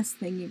the best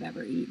thing you've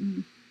ever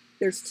eaten?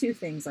 There's two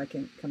things I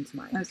can come to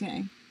mind.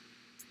 Okay.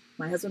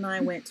 My husband and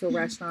I went to a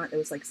restaurant. It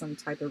was like some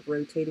type of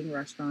rotating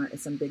restaurant at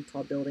some big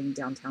tall building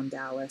downtown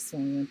Dallas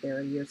when we went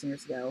there years and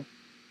years ago.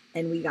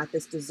 And we got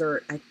this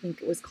dessert. I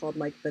think it was called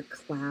like the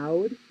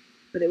Cloud,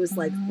 but it was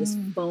like this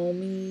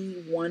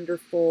foamy,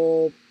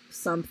 wonderful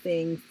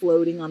something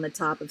floating on the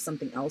top of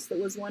something else that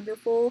was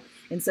wonderful.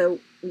 And so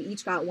we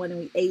each got one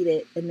and we ate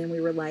it. And then we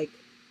were like,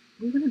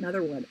 we want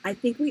another one. I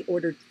think we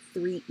ordered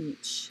 3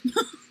 each.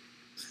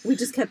 We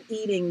just kept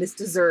eating this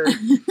dessert.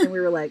 And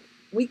we were like,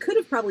 we could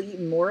have probably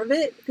eaten more of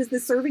it because the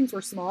servings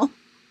were small.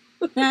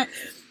 That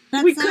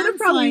we could have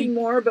probably eaten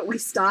more, but we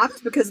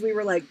stopped because we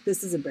were like,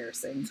 this is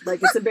embarrassing. Like,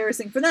 it's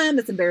embarrassing for them.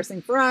 It's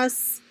embarrassing for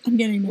us. I'm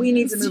getting nervous. We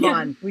need to move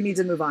on. We need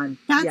to move on.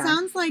 That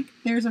sounds like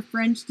there's a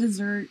French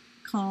dessert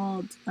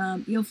called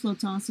île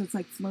flottant, so it's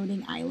like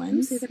floating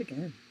islands. Say that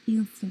again.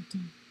 Île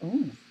flottant.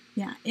 Oh.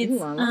 Yeah.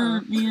 It's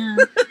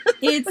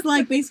it's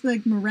like basically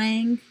like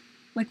meringue,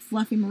 like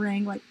fluffy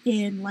meringue, like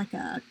in like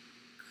a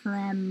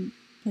creme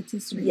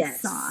patisserie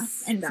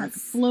sauce. And it's like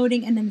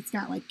floating, and then it's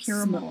got like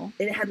caramel.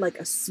 It had like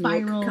a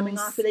smoke coming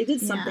off it. They did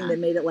something that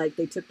made it like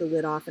they took the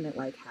lid off and it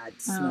like had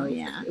smoke. Oh,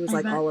 yeah. It was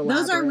like all elaborate.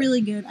 Those are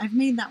really good. I've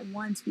made that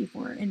once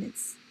before and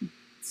it's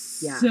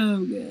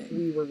so good.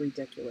 We were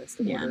ridiculous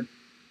to order.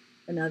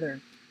 Another.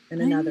 And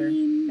another.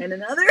 And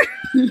another.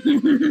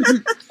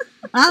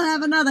 I'll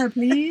have another,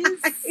 please.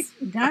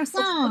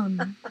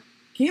 Garçon.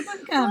 Keep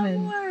them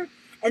coming.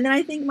 And then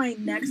I think my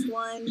next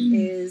one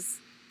is,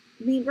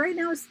 I mean, right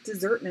now it's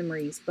dessert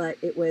memories, but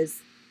it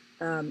was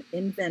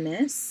in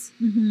Venice,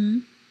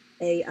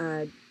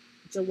 a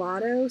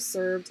gelato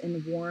served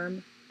in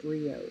warm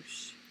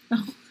brioche.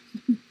 Oh,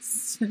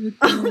 so good.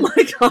 Oh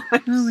my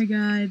gosh. Oh my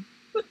god.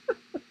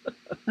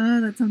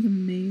 Oh, that sounds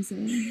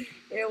amazing.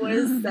 It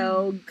was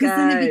so good. Because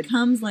then it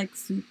becomes like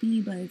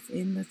soupy, but it's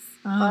in this.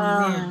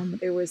 Oh, man.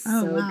 It was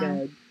so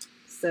good.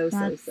 So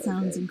that good.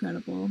 Sounds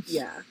incredible.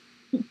 Yeah.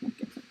 Oh my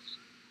gosh.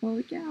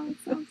 Holy cow, it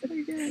sounds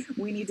pretty good.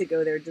 We need to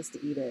go there just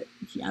to eat it.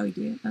 Yeah, we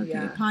do.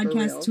 Okay,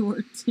 podcast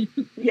tour too.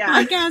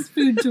 Yeah. Podcast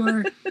food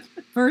tour.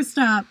 First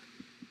stop,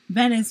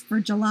 Venice for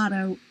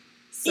gelato.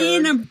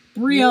 Served in a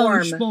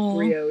brioche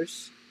bowl.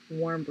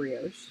 Warm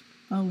brioche.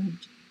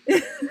 OMG.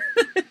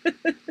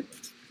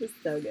 It's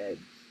so good.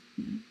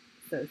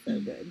 So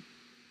good.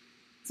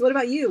 So what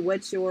about you?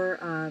 What's your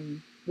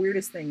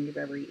weirdest thing you've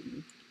ever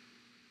eaten?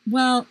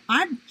 Well,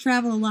 I've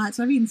traveled a lot,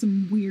 so I've eaten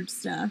some weird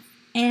stuff.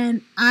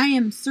 And I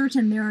am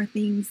certain there are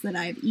things that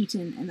I've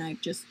eaten and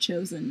I've just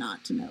chosen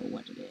not to know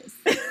what it is.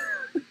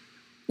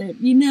 That,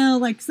 you know,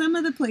 like some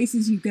of the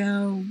places you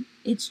go,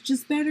 it's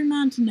just better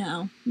not to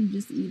know. You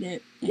just eat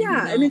it.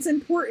 And it's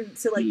important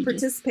to like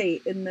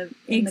participate in the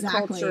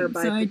culture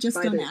by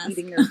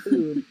eating their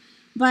food.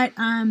 But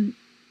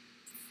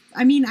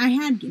I mean, I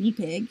had guinea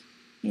pig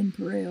in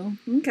Peru.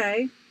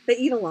 Okay. They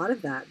eat a lot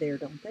of that there,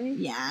 don't they?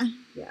 Yeah.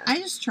 Yeah. I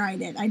just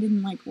tried it. I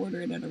didn't like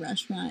order it at a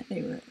restaurant.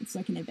 It's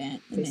like an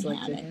event and they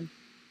had it.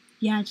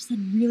 Yeah, it just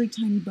had really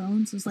tiny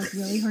bones. It was like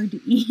really hard to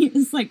eat.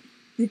 It's like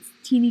this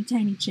teeny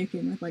tiny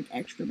chicken with like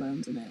extra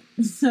bones in it.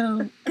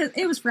 So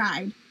it was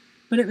fried,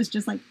 but it was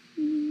just like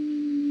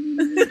trying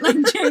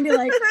to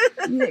like.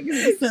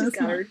 She's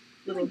got her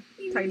little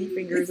tiny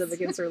fingers up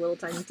against her little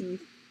tiny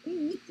teeth.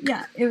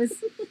 Yeah, it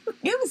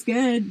was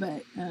good,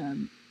 but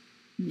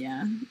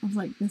yeah, I was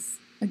like, this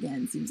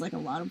again seems like a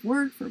lot of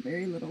work for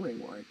very little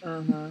reward.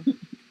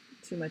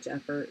 Too much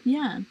effort.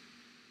 Yeah.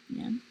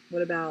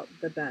 What about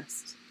the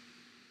best?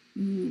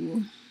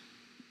 Ooh,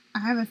 I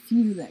have a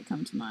few that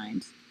come to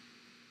mind.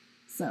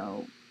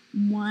 So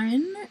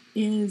one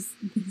is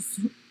this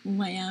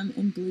lamb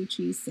and blue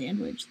cheese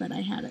sandwich that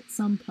I had at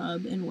some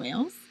pub in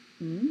Wales.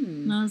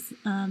 And I was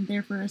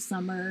there for a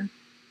summer.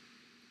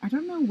 I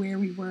don't know where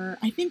we were.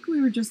 I think we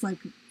were just like,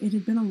 it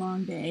had been a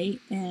long day,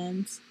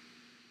 and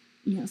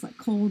you know, it was like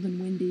cold and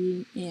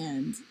windy,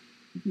 and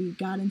we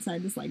got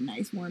inside this like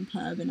nice warm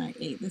pub, and I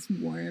ate this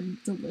warm,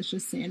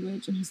 delicious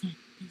sandwich, and I was like,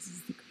 this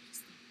is the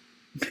greatest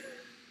thing.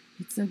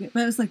 It's so good.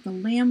 But it was like the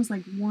lamb was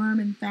like warm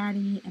and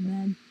fatty, and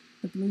then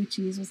the blue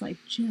cheese was like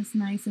just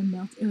nice and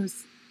melted. It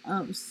was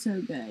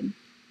so good.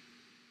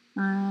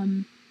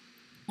 And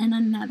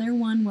another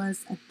one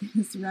was at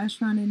this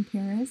restaurant in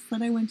Paris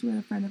that I went to with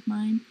a friend of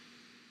mine.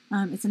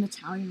 It's an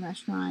Italian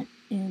restaurant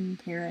in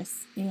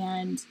Paris,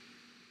 and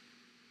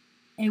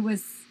I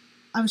was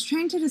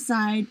trying to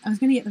decide, I was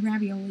going to get the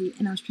ravioli,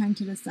 and I was trying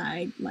to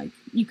decide, like,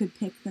 you could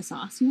pick the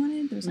sauce you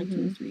wanted. There's like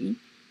 2 or 3,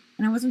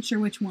 and I wasn't sure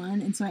which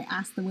one, and so I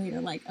asked the waiter,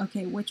 like,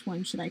 okay, which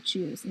one should I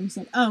choose? And he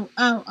said,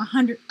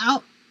 100,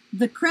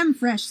 the creme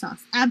fraiche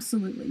sauce,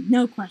 absolutely,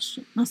 no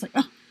question. And I was like,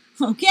 oh,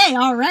 okay,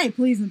 all right,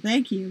 please and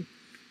thank you.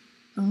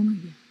 Oh my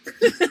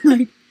God.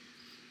 Like,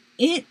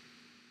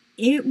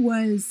 it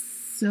was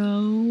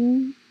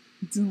so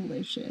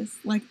delicious.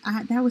 Like,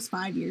 that was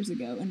 5 years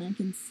ago, and I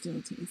can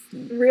still taste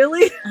it.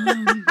 Really?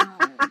 Oh my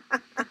God.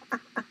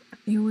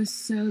 It was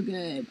so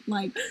good.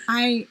 Like,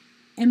 I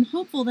am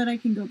hopeful that I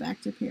can go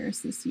back to Paris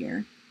this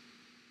year.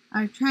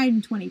 I've tried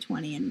in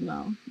 2020, and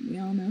well, we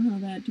all know how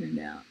that turned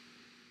out.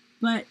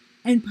 But,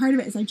 and part of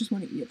it is I just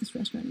want to eat at this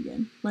restaurant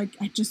again. Like,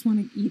 I just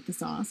want to eat the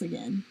sauce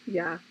again.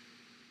 Yeah.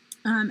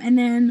 And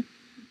then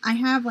I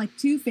have like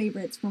 2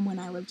 favorites from when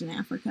I lived in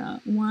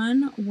Africa.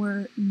 One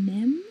were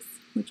Nims,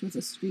 which was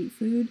a street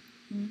food.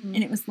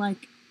 And it was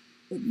like,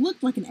 it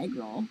looked like an egg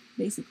roll,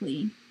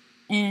 basically.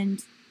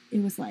 And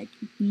it was like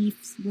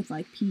beef with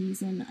like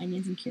peas and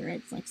onions and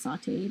carrots, like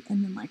sauteed,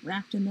 and then like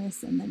wrapped in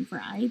this and then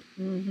fried.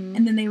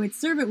 And then they would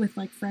serve it with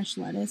like fresh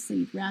lettuce. So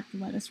you'd wrap the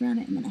lettuce around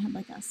it, and then it had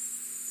like a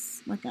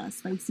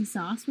spicy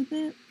sauce with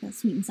it, a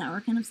sweet and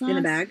sour kind of sauce. In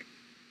a bag?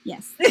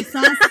 Yes. The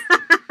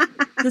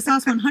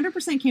sauce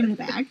 100% came in a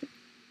bag,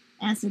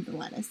 as did the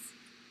lettuce.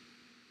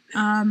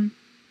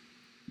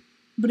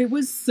 But it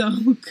was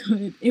so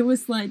good. It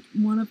was like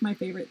one of my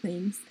favorite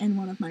things, and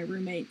one of my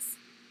roommates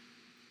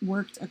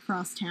worked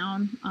across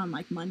town on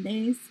like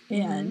Mondays,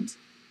 and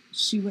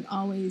she would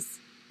always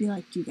be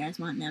like, do you guys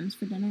want Nims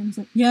for dinner? And I was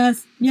like,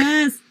 yes,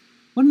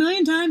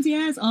 1,000,000 times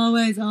yes,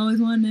 always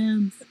want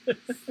Nims.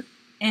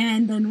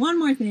 And then one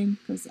more thing,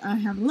 because I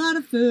have a lot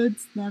of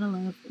foods that I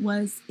love,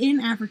 was in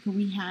Africa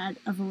we had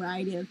a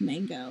variety of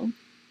mango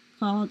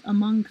called a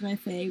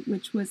mangrefe,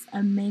 which was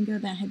a mango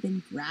that had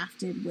been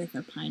grafted with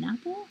a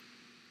pineapple.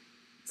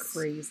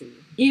 Crazy.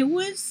 It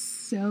was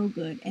so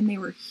good, and they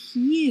were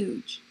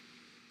huge.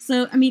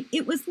 So, I mean,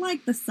 it was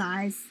like the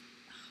size,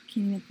 I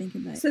can't even think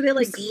of it. So they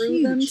like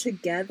grew them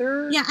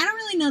together? Yeah, I don't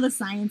really know the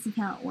science of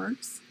how it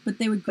works, but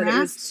they would graft. But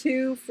it was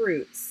 2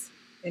 fruits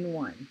in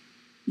one.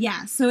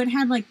 Yeah, so it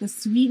had like the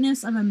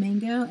sweetness of a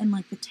mango and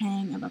like the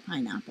tang of a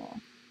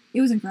pineapple.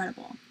 It was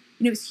incredible.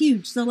 And it was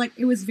huge. So like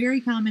it was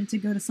very common to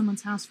go to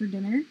someone's house for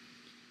dinner,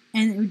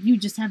 and you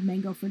just have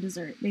mango for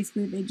dessert.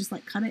 Basically, they just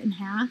like cut it in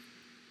half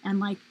and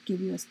like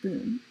give you a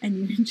spoon,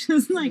 and you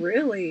just like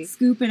really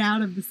scoop it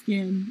out of the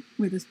skin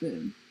with a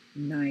spoon.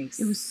 Nice.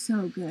 It was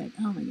so good.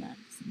 Oh my God,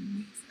 it's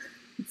amazing.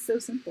 It's so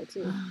simple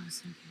too. Oh,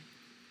 so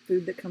good.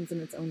 Food that comes in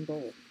its own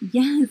bowl.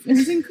 Yes, it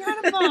was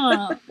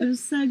incredible. It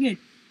was so good.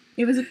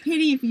 It was a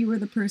pity if you were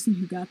the person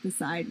who got the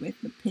side with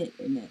the pit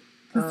in it,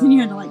 because then you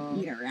had to like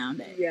eat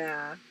around it.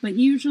 Yeah. But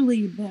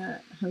usually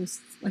the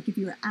hosts, like if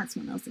you were at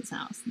someone else's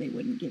house, they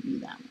wouldn't give you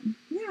that one.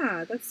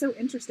 Yeah, that's so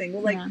interesting.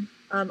 Well, like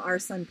our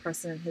son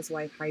Preston and his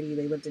wife Heidi,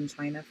 they lived in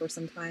China for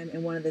some time,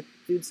 and one of the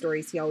food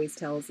stories he always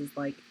tells is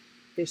like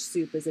fish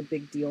soup is a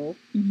big deal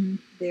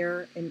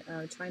there in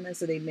China.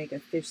 So they make a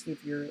fish soup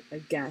if you're a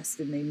guest,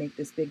 and they make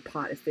this big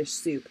pot of fish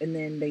soup, and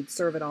then they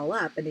serve it all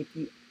up, and if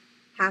you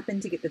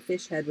happened to get the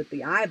fish head with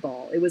the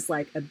eyeball, it was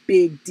like a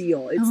big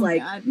deal. It's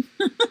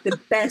the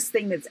best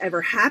thing that's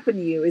ever happened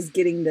to you is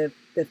getting the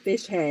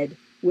fish head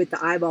with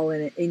the eyeball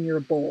in it in your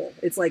bowl.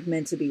 It's like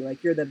meant to be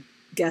like you're the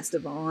guest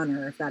of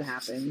honor if that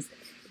happens,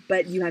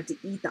 but you have to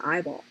eat the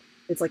eyeball.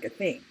 It's like a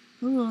thing.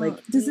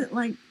 Like does it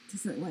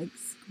squish?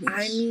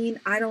 I mean,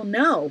 I don't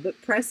know,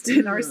 but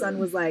Preston, our son,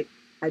 was like,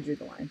 I drew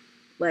the line.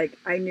 Like,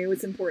 I knew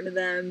it's important to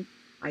them.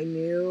 I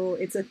knew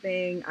it's a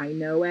thing. I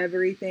know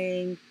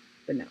everything.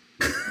 But no.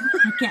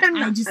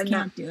 I just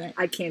can't do it.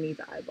 I can't eat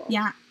the eyeball.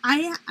 Yeah.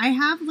 I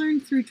have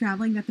learned through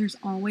traveling that there's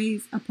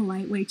always a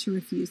polite way to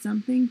refuse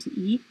something to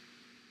eat.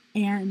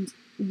 And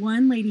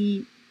one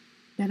lady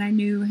that I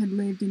knew had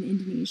lived in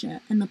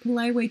Indonesia, and the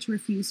polite way to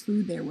refuse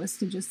food there was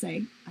to just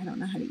say, I don't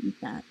know how to eat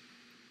that.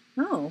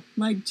 Oh.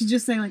 Like, to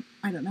just say, like,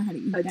 I don't know how to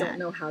eat that. I don't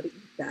know how to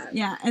eat that.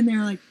 Yeah, and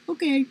they're like,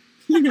 okay.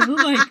 You know,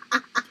 like,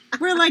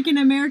 where, like, in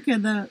America,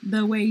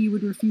 the way you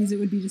would refuse it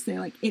would be to say,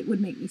 like, it would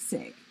make me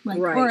sick. Like,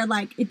 or,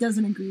 like, it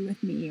doesn't agree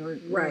with me, or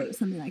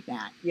something like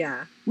that.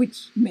 Yeah.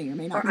 Which may or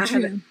may not be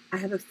true. I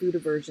have a food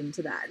aversion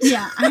to that.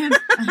 Yeah, I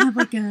have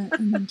like an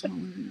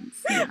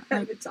intolerance. Yeah, I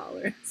have a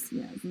tolerance.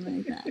 Yeah, something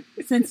like that.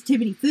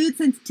 Sensitivity, food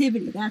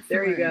sensitivity. That's the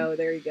word.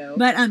 There you go.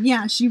 But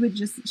yeah, she was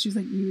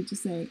like, you would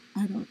just say,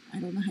 I don't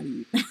know how to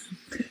eat that.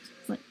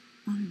 It's like,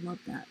 oh, I love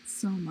that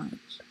so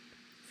much.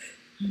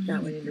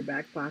 That one in your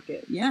back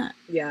pocket. Yeah.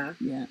 Yeah.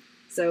 Yeah.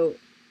 So,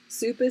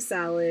 soup is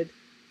salad.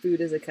 Food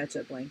is a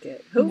ketchup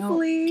blanket.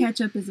 Hopefully. No,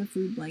 ketchup is a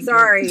food blanket.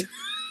 Sorry.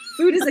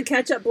 Food is a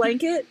ketchup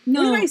blanket?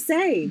 No. What did I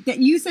say? That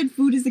you said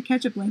food is a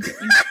ketchup blanket.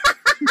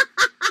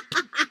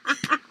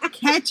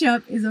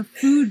 Ketchup is a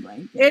food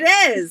blanket. It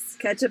is.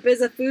 Ketchup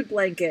is a food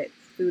blanket.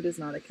 Food is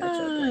not a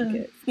ketchup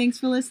blanket. Thanks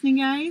for listening,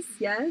 guys.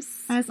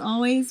 Yes. As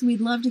always,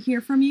 we'd love to hear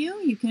from you.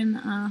 You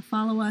can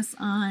follow us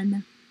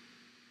on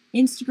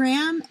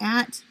Instagram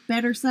at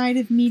Better Side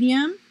of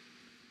Medium.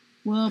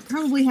 We'll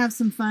probably have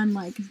some fun,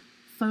 like,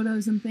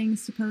 photos and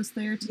things to post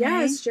there today.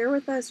 Yes, share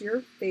with us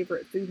your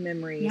favorite food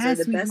memories or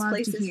the best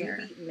places you've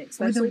eaten,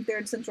 especially if they're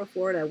in Central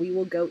Florida. We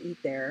will go eat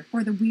there.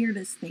 Or the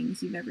weirdest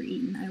things you've ever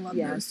eaten. I love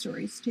those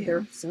stories too.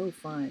 They're so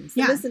fun.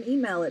 Send us an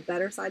email at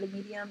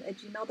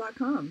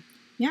bettersideofmedium@gmail.com.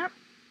 Yep.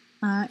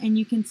 And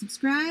you can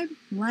subscribe,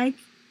 like,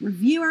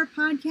 review our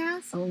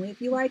podcast. Only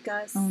if you like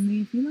us.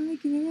 Only if you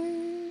like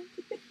it.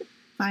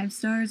 5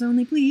 stars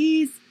only,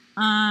 please.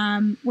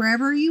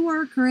 Wherever you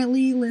are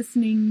currently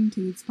listening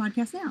to this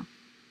podcast now.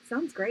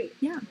 Sounds great.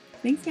 Yeah.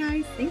 Thanks,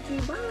 guys. Thank you.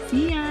 Bye.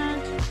 See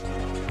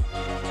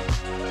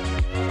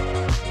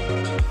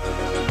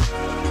ya.